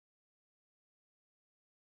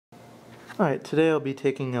Alright, today I'll be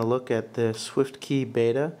taking a look at the SwiftKey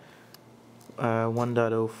Beta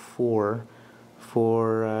 1.04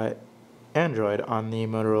 for Android on the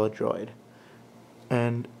Motorola Droid.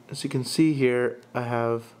 And as you can see here, I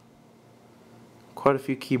have quite a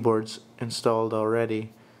few keyboards installed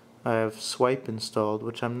already. I have Swipe installed,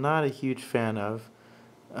 which I'm not a huge fan of.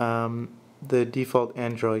 The default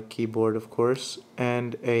Android keyboard, of course,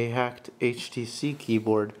 and a hacked HTC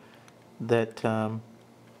keyboard that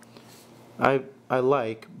I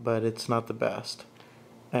like, but it's not the best,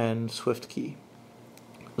 and SwiftKey.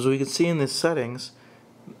 As we can see in the settings,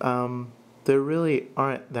 there really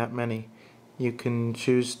aren't that many. You can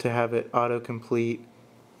choose to have it autocomplete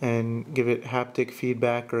and give it haptic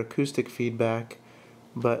feedback or acoustic feedback,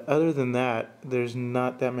 but other than that, there's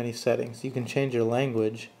not that many settings. You can change your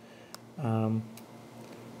language, and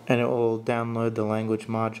it will download the language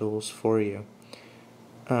modules for you.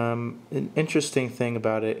 An interesting thing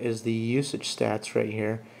about it is the usage stats right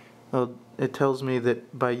here. It tells me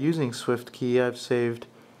that by using SwiftKey I've saved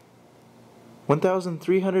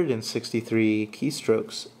 1,363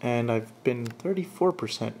 keystrokes and I've been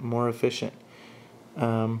 34% more efficient.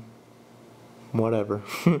 Whatever.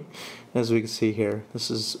 As we can see here, this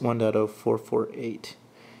is 1.0448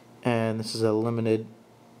 and this is a limited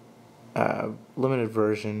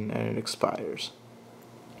version and it expires.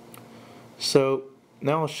 So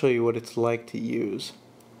now I'll show you what it's like to use.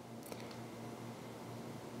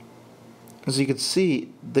 As you can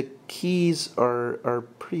see, the keys are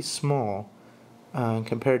pretty small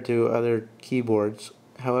compared to other keyboards.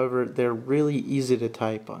 However, they're really easy to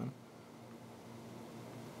type on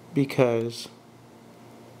because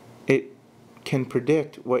it can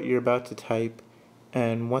predict what you're about to type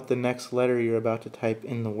and what the next letter you're about to type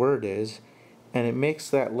in the word is, and it makes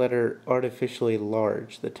that letter artificially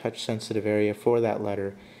large. The touch sensitive area for that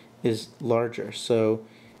letter is larger. So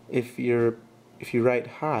if you write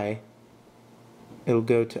hi, it'll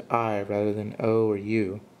go to I rather than O or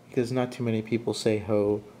U, because not too many people say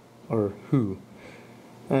ho or who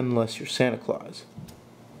unless you're Santa Claus.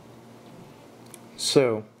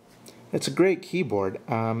 So it's a great keyboard.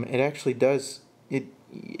 It actually does, it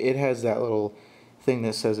has that little thing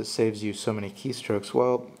that says it saves you so many keystrokes.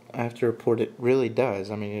 Well, I have to report it really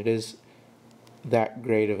does. I mean, it is that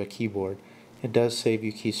great of a keyboard. It does save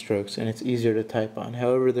you keystrokes and it's easier to type on.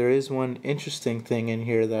 However, there is one interesting thing in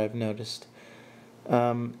here that I've noticed,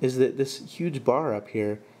 is that this huge bar up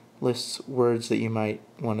here lists words that you might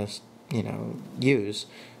want to, use.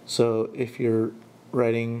 So if you're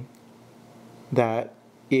writing that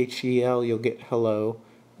HEL, you'll get hello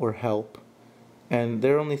or help. And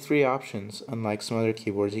there are only 3 options, unlike some other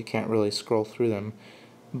keyboards. You can't really scroll through them.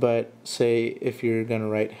 But say if you're going to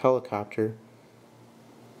write helicopter,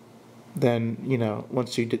 then,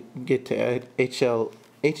 once you get to HELIC,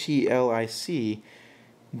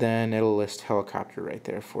 then it'll list helicopter right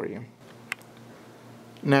there for you.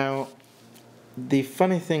 Now, the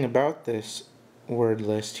funny thing about this word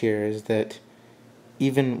list here is that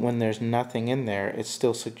even when there's nothing in there, it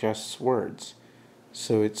still suggests words.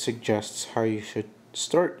 So it suggests how you should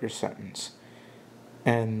start your sentence.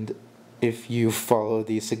 And if you follow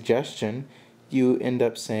the suggestion, you end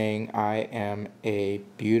up saying, I am a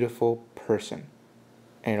beautiful person.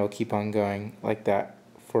 And it'll keep on going like that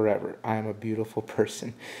forever. I am a beautiful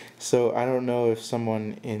person. So I don't know if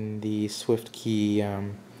someone in the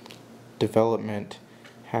SwiftKey development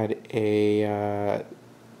had a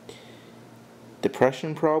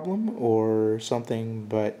depression problem or something,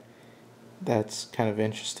 but that's kind of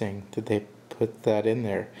interesting that they put that in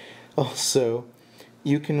there. Also,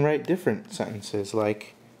 you can write different sentences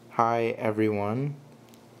like, hi everyone,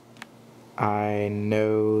 I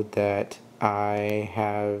know that I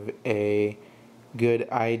have a good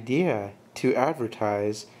idea to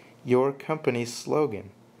advertise your company's slogan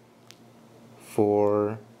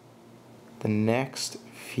for the next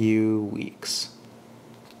few weeks.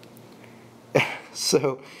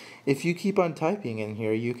 So if you keep on typing in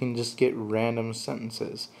here, you can just get random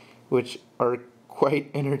sentences, which are quite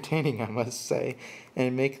entertaining, I must say,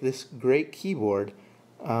 and make this great keyboard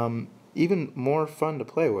even more fun to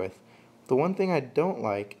play with. The one thing I don't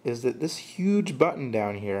like is that this huge button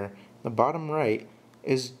down here, the bottom right,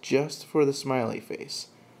 is just for the smiley face.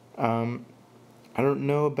 I don't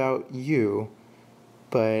know about you,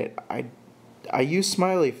 but I use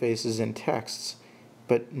smiley faces in texts,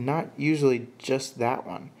 but not usually just that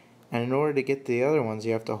one. And in order to get the other ones,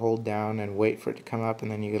 you have to hold down and wait for it to come up, and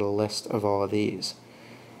then you get a list of all of these.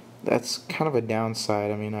 That's kind of a downside.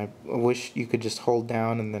 I mean, I wish you could just hold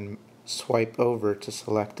down and then swipe over to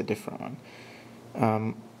select a different one.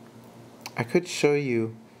 I could show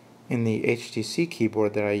you in the HTC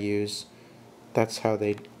keyboard that I use that's how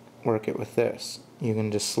they work it with this. You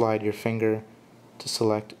can just slide your finger to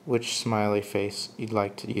select which smiley face you'd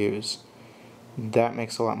like to use. That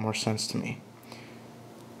makes a lot more sense to me.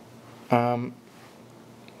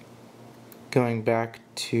 Going back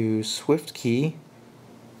to SwiftKey,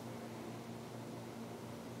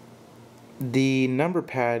 the number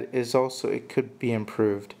pad is also, it could be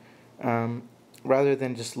improved. Rather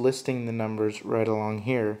than just listing the numbers right along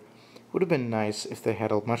here, it would have been nice if they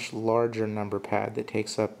had a much larger number pad that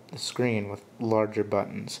takes up the screen with larger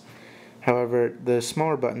buttons. However, the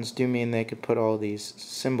smaller buttons do mean they could put all these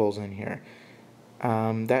symbols in here.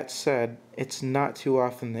 That said, it's not too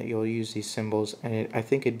often that you'll use these symbols, and I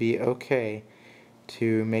think it'd be okay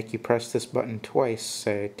to make you press this button twice,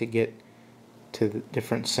 say, to get to the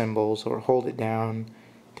different symbols, or hold it down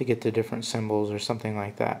to get to different symbols, or something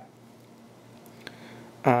like that.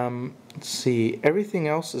 Let's see, everything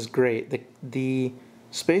else is great. The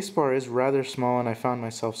spacebar is rather small, and I found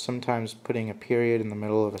myself sometimes putting a period in the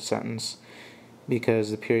middle of a sentence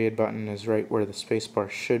because the period button is right where the spacebar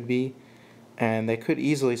should be, and they could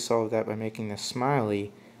easily solve that by making the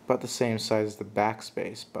smiley about the same size as the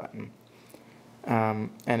backspace button,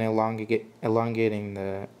 and elongating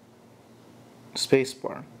the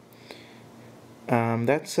spacebar.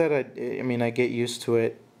 That said, I get used to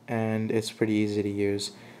it, and it's pretty easy to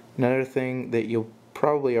use. Another thing that you'll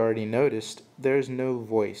probably already noticed, there's no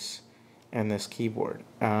voice in this keyboard.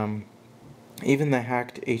 Even the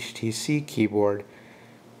hacked HTC keyboard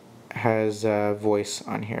has voice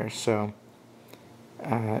on here. So,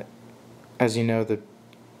 as you know, the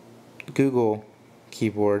Google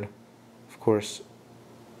keyboard, of course,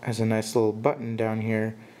 has a nice little button down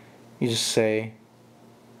here. You just say,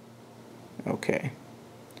 okay,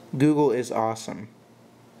 Google is awesome.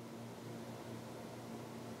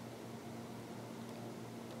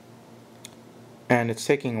 And it's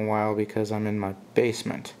taking a while because I'm in my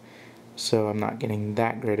basement, so I'm not getting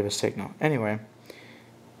that great of a signal. Anyway,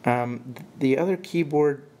 the other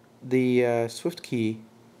keyboard, the SwiftKey,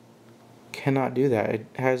 cannot do that. It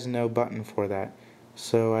has no button for that,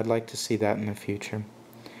 so I'd like to see that in the future.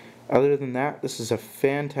 Other than that, this is a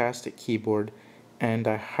fantastic keyboard, and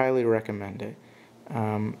I highly recommend it.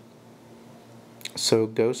 So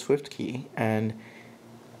go SwiftKey, and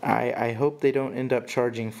I hope they don't end up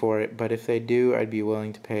charging for it, but if they do, I'd be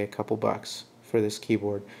willing to pay a couple bucks for this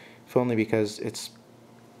keyboard, if only because it's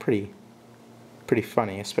pretty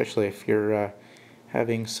funny, especially if you're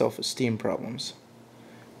having self-esteem problems.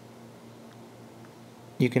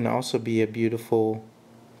 You can also be a beautiful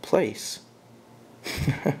place.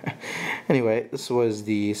 Anyway, this was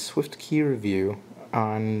the SwiftKey review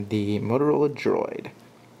on the Motorola Droid,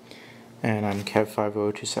 and I'm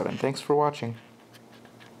Kev5027. Thanks for watching.